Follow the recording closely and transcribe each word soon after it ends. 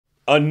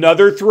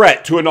Another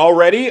threat to an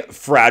already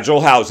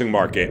fragile housing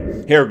market.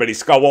 Hey everybody,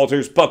 Scott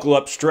Walters, buckle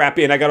up, strap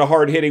in. I got a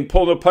hard-hitting,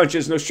 pull no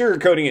punches, no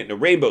sugarcoating it, no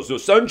rainbows, no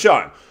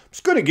sunshine. I'm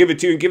just going to give it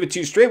to you and give it to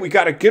you straight. We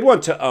got a good one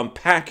to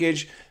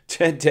unpackage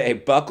today.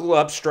 Buckle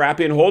up, strap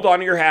in, hold on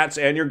to your hats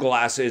and your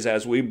glasses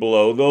as we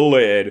blow the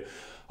lid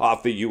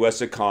off the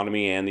U.S.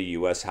 economy and the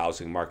U.S.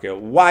 housing market.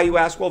 Why, you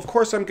ask? Well, of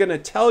course I'm going to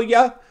tell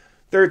you.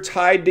 They're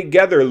tied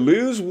together.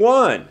 Lose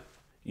one,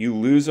 you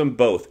lose them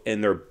both.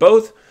 And they're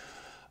both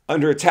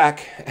under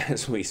attack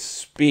as we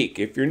speak.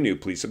 If you're new,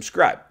 please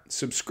subscribe.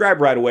 Subscribe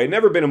right away.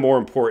 Never been a more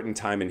important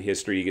time in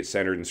history. You get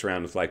centered and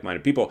surrounded with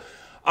like-minded people.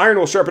 Iron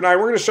will sharpen iron.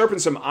 We're going to sharpen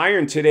some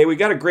iron today. We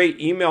got a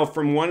great email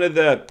from one of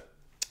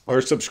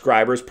our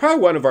subscribers,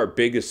 probably one of our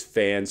biggest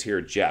fans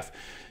here, Jeff.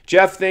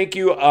 Jeff, thank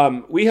you.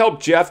 We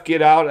helped Jeff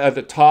get out at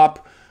the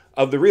top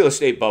of the real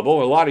estate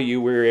bubble. A lot of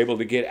you were able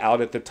to get out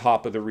at the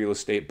top of the real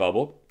estate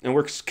bubble, and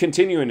we're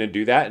continuing to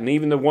do that. And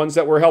even the ones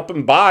that we're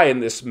helping buy in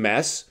this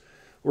mess,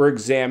 we're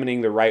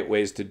examining the right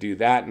ways to do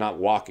that, not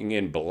walking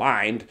in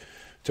blind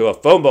to a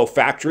FOMO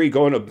factory,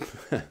 going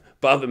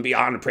above and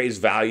beyond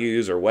appraised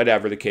values or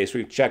whatever the case.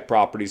 We check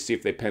properties, see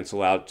if they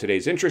pencil out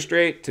today's interest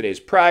rate, today's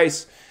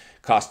price,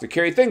 cost to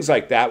carry, things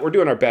like that. We're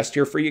doing our best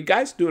here for you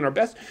guys, doing our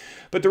best.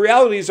 But the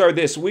realities are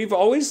this. We've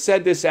always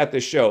said this at the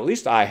show, at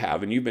least I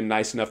have, and you've been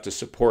nice enough to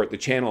support the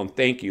channel, and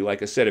thank you.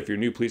 Like I said, if you're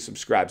new, please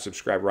subscribe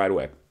right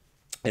away.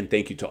 And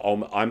thank you to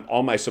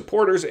all my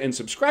supporters and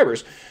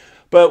subscribers.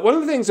 But one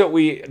of the things that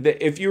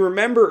if you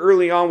remember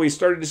early on, we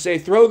started to say,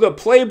 throw the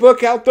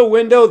playbook out the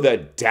window, the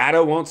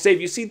data won't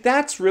save you. See,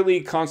 that's really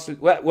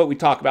constant, what we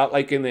talk about,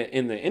 like in the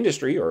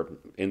industry or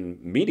in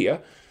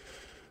media,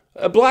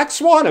 a black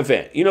swan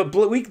event. You know,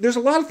 there's a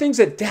lot of things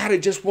that data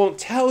just won't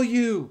tell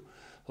you.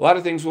 A lot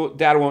of things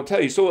data won't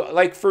tell you. So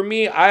like for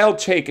me, I'll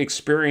take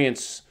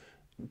experience,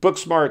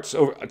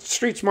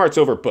 street smarts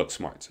over book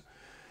smarts.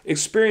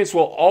 Experience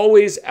will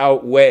always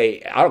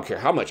outweigh, I don't care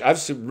how much.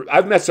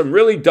 I've met some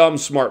really dumb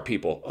smart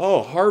people.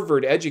 Oh,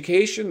 Harvard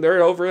education,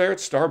 they're over there at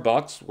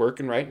Starbucks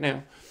working right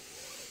now.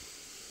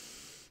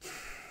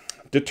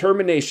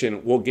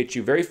 Determination will get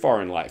you very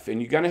far in life, and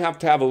you're going to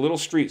have a little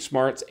street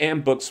smarts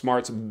and book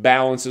smarts.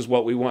 Balance is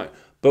what we want.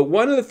 But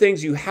one of the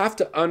things you have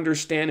to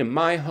understand, in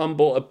my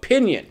humble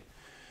opinion,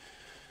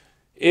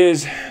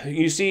 is,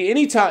 you see,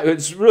 anytime,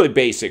 it's really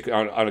basic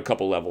on a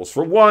couple levels.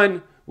 For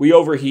one, we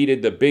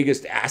overheated the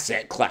biggest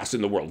asset class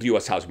in the world, the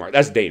U.S. housing market.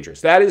 That's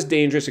dangerous. That is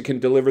dangerous. It can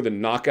deliver the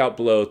knockout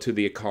blow to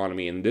the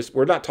economy. And this,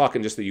 we're not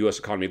talking just the U.S.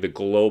 economy, the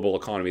global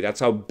economy. That's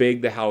how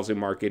big the housing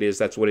market is.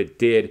 That's what it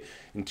did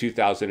in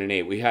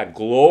 2008. We had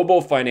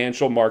global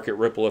financial market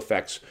ripple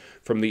effects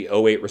from the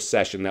 2008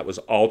 recession that was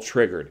all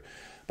triggered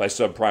by the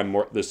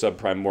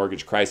subprime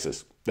mortgage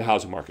crisis, the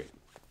housing market.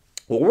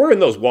 Well, we're in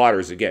those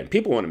waters again.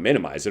 People want to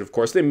minimize it. Of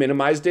course, they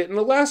minimized it in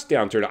the last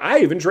downturn. I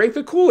even drank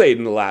the Kool-Aid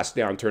in the last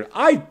downturn.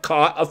 I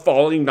caught a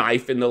falling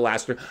knife in the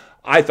last turn.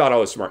 I thought I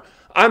was smart.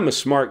 I'm a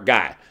smart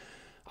guy.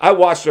 I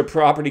watched a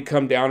property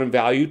come down in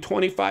value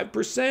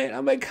 25%.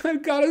 I'm like, I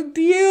got a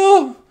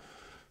deal.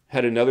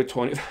 Had another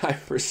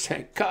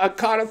 25%.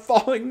 Caught a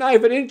falling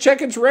knife. I didn't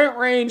check its rent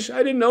range.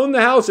 I didn't own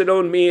the house. It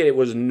owned me. It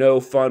was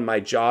no fun. My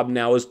job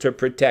now is to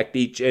protect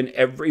each and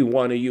every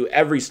one of you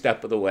every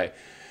step of the way.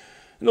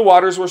 And the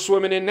waters we're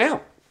swimming in now.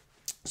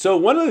 So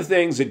one of the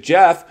things that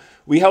Jeff,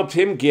 we helped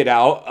him get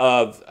out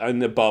of in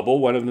the bubble,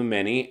 one of the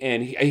many,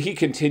 and he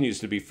continues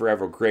to be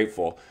forever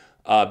grateful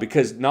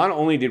because not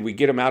only did we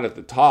get him out at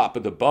the top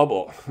of the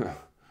bubble, I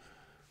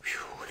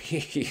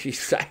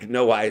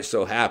know why he's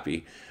so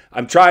happy.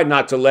 I'm trying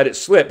not to let it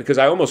slip because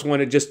I almost want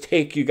to just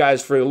take you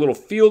guys for a little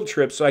field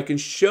trip so I can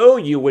show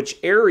you which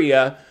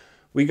area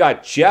we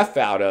got Jeff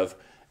out of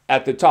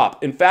at the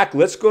top. In fact,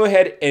 let's go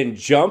ahead and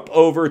jump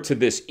over to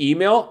this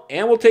email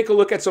and we'll take a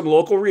look at some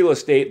local real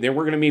estate. Then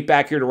we're going to meet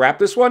back here to wrap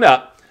this one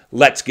up.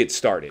 Let's get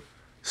started.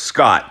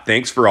 Scott,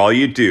 thanks for all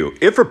you do.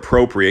 If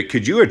appropriate,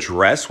 could you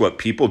address what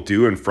people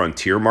do in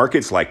frontier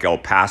markets like El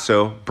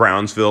Paso,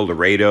 Brownsville,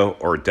 Laredo,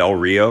 or Del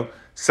Rio?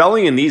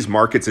 Selling in these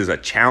markets is a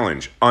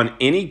challenge. On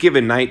any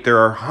given night, there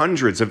are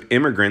hundreds of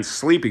immigrants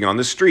sleeping on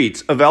the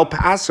streets of El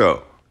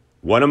Paso.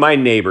 One of my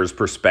neighbor's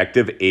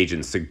prospective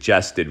agents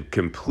suggested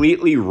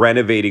completely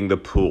renovating the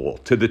pool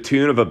to the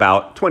tune of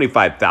about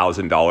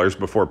 $25,000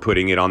 before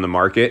putting it on the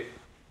market.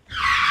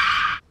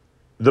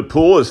 The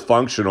pool is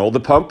functional, the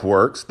pump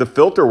works, the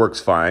filter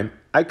works fine.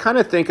 I kind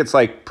of think it's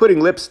like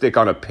putting lipstick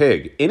on a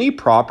pig. Any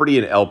property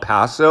in El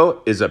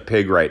Paso is a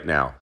pig right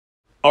now.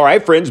 All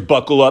right, friends,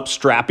 buckle up,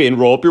 strap in,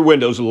 roll up your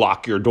windows,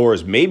 lock your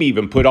doors, maybe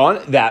even put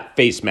on that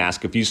face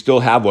mask if you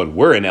still have one.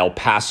 We're in El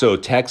Paso,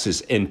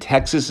 Texas, and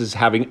Texas is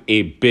having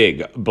a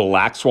big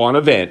black swan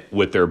event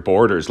with their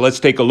borders.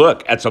 Let's take a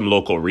look at some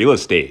local real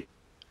estate.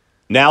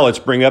 Now let's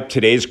bring up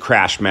today's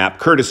crash map,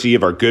 courtesy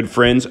of our good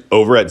friends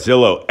over at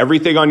Zillow.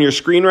 Everything on your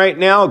screen right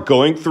now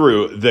going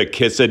through the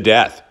kiss of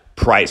death,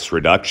 price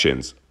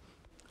reductions.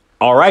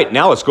 All right,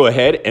 now let's go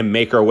ahead and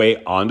make our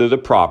way onto the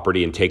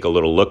property and take a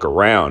little look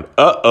around.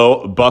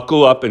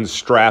 Buckle up and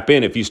strap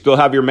in. If you still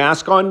have your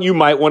mask on, you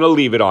might want to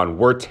leave it on.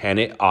 We're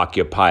tenant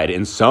occupied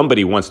and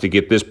somebody wants to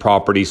get this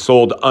property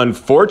sold.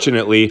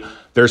 Unfortunately,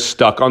 they're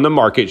stuck on the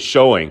market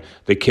showing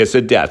the kiss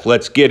of death.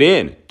 Let's get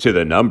into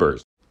the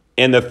numbers.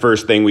 And the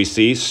first thing we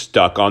see,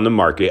 stuck on the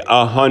market,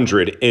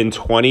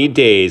 120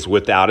 days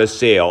without a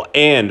sale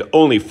and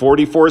only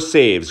 44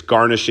 saves,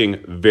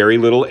 garnishing very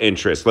little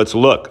interest. Let's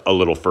look a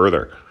little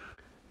further.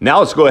 Now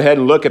let's go ahead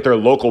and look at their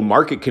local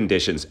market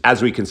conditions.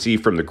 As we can see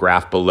from the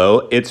graph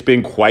below, it's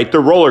been quite the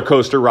roller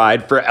coaster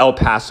ride for El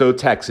Paso,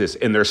 Texas,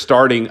 and they're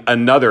starting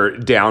another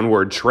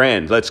downward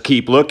trend. Let's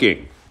keep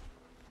looking.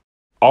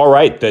 All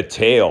right, the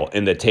tail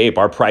and the tape,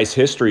 our price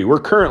history. We're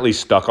currently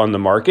stuck on the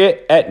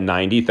market at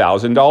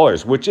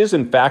 $90,000, which is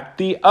in fact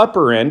the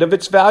upper end of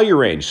its value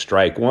range.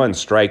 Strike one,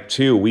 strike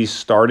two. We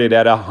started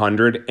at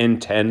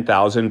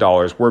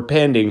 $110,000. We're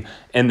pending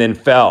and then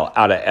fell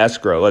out of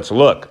escrow. Let's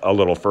look a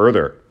little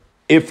further.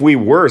 If we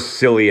were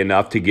silly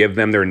enough to give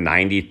them their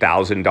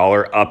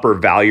 $90,000 upper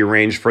value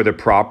range for the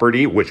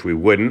property, which we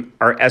wouldn't,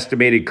 our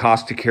estimated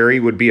cost to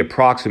carry would be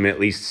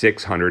approximately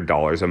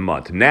 $600 a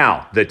month.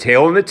 Now, the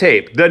tail and the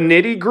tape, the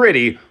nitty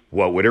gritty,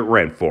 what would it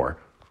rent for?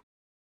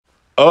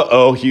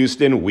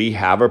 Houston, we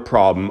have a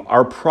problem.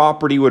 Our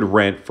property would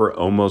rent for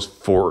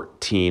almost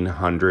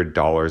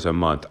 $1,400 a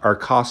month. Our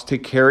cost to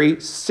carry,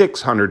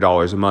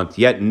 $600 a month,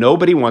 yet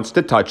nobody wants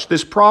to touch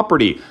this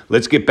property.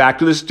 Let's get back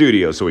to the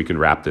studio so we can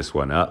wrap this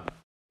one up.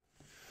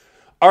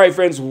 All right,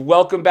 friends,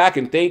 welcome back,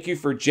 and thank you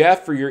for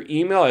Jeff for your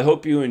email. I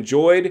hope you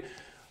enjoyed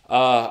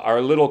our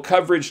little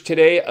coverage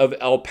today of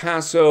El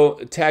Paso,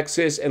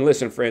 Texas. And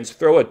listen, friends,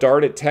 throw a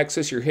dart at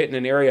Texas. You're hitting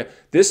an area.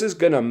 This is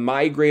going to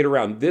migrate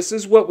around. This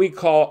is what we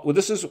call, well,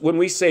 this is when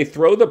we say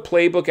throw the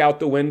playbook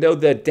out the window.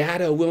 The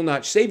data will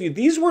not save you.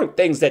 These weren't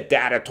things that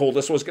data told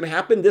us was going to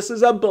happen. This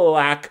is a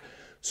black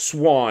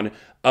swan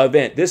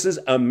event. This is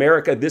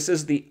America. This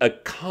is the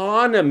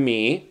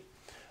economy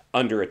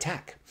under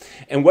attack.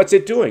 And what's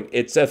it doing?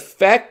 It's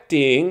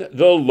affecting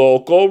the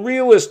local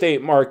real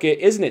estate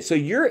market, isn't it? So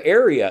your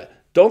area,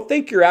 don't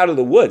think you're out of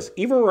the woods.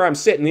 Even where I'm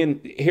sitting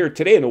in here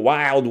today in the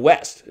Wild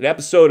West, an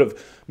episode of $1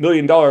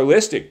 Million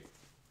Listing,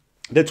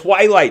 the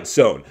Twilight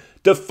Zone,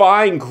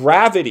 defying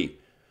gravity,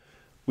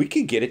 we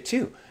could get it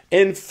too.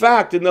 In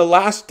fact, in the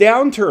last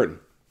downturn,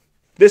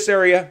 this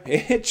area,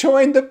 it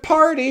joined the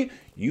party.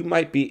 You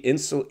might be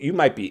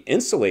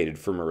insulated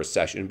from a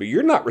recession, but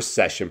you're not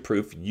recession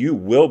proof. You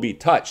will be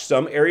touched.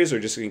 Some areas are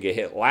just going to get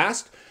hit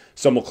last.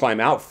 Some will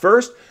climb out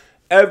first.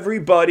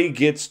 Everybody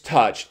gets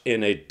touched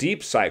in a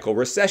deep cycle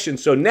recession.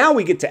 So now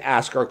we get to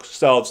ask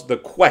ourselves the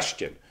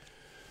question: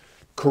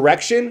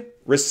 correction,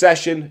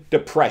 recession,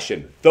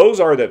 depression. Those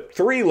are the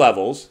three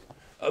levels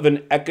of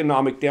an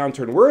economic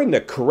downturn. We're in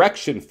the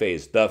correction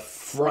phase, the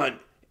front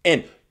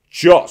end,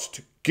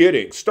 just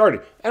getting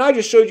started. And I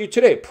just showed you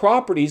today,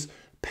 properties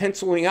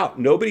penciling out.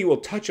 Nobody will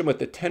touch them with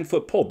the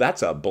 10-foot pole.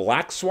 That's a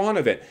black swan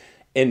event.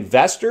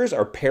 Investors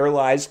are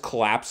paralyzed,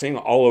 collapsing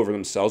all over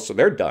themselves, so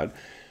they're done.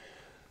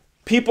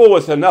 People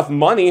with enough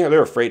money,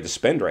 they're afraid to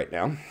spend right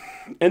now.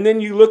 And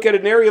then you look at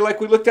an area like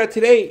we looked at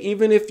today,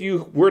 even if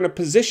you were in a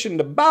position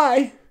to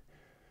buy,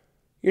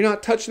 you're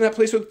not touching that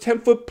place with a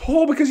 10-foot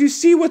pole because you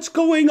see what's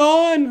going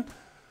on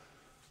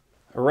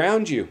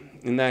around you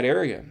in that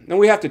area. And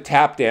we have to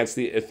tap dance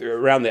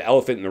around the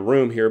elephant in the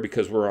room here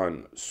because we're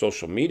on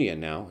social media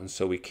now. And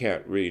so we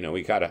can't really,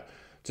 we got to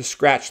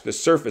scratch the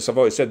surface. I've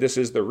always said this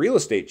is the real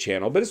estate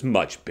channel, but it's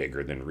much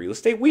bigger than real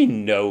estate. We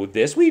know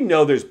this. We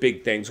know there's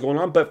big things going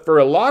on. But for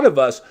a lot of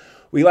us,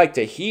 we like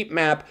to heat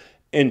map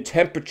and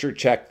temperature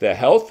check the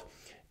health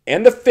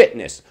and the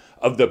fitness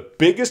of the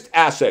biggest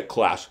asset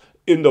class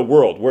in the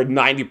world, where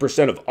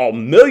 90% of all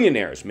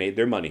millionaires made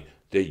their money,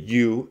 the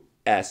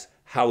U.S.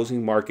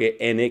 housing market,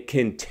 and it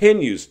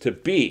continues to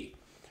be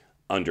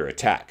under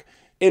attack.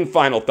 In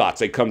final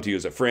thoughts, I come to you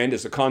as a friend,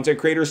 as a content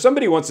creator.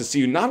 Somebody wants to see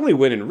you not only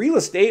win in real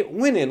estate,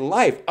 win in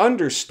life.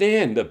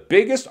 Understand the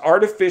biggest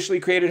artificially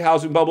created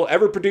housing bubble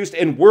ever produced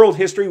in world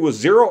history with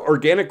zero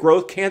organic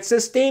growth can't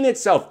sustain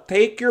itself.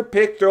 Take your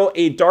pick, throw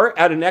a dart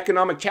at an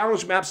economic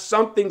challenge map.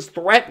 Something's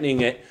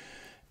threatening it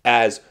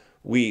as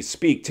we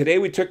speak. Today,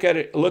 we took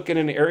a look at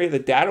an area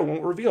that data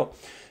won't reveal.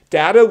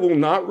 Data will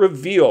not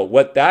reveal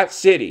what that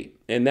city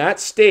and that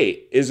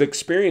state is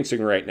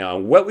experiencing right now.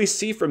 And what we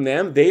see from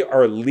them, they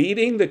are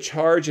leading the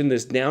charge in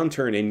this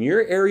downturn, and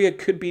your area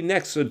could be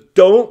next. So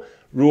don't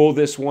rule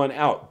this one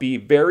out. Be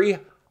very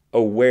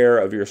aware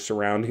of your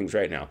surroundings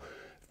right now.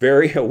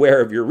 Very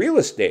aware of your real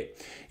estate.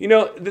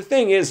 The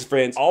thing is,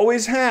 friends,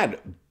 always had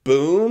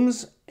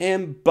booms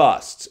and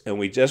busts. And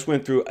we just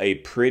went through a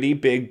pretty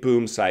big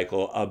boom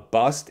cycle. A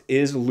bust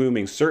is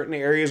looming. Certain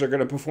areas are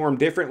going to perform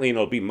differently, and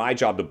it'll be my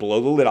job to blow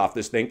the lid off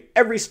this thing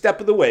every step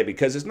of the way,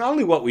 because it's not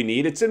only what we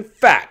need, it's in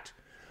fact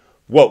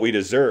what we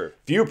deserve.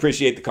 If you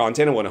appreciate the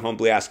content, I want to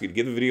humbly ask you to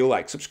give the video a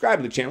like, subscribe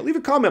to the channel, leave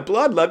a comment below.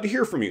 I'd love to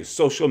hear from you.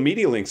 Social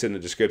media links in the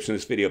description of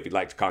this video if you'd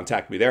like to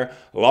contact me there,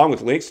 along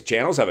with links to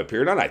channels I've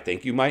appeared on I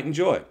think you might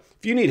enjoy.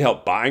 If you need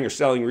help buying or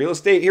selling real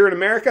estate here in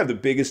America, I have the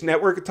biggest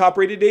network of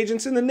top-rated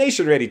agents in the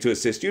nation ready to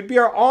assist you. It'd be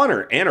our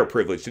honor and our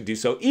privilege to do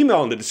so.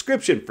 Email in the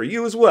description for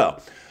you as well.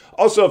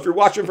 Also, if you're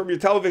watching from your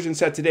television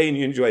set today and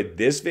you enjoyed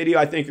this video,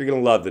 I think you're going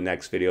to love the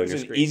next video.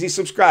 There's an easy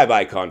subscribe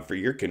icon for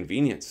your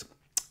convenience.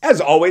 As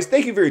always,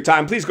 thank you for your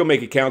time. Please go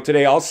make it count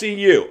today. I'll see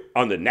you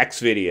on the next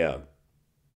video.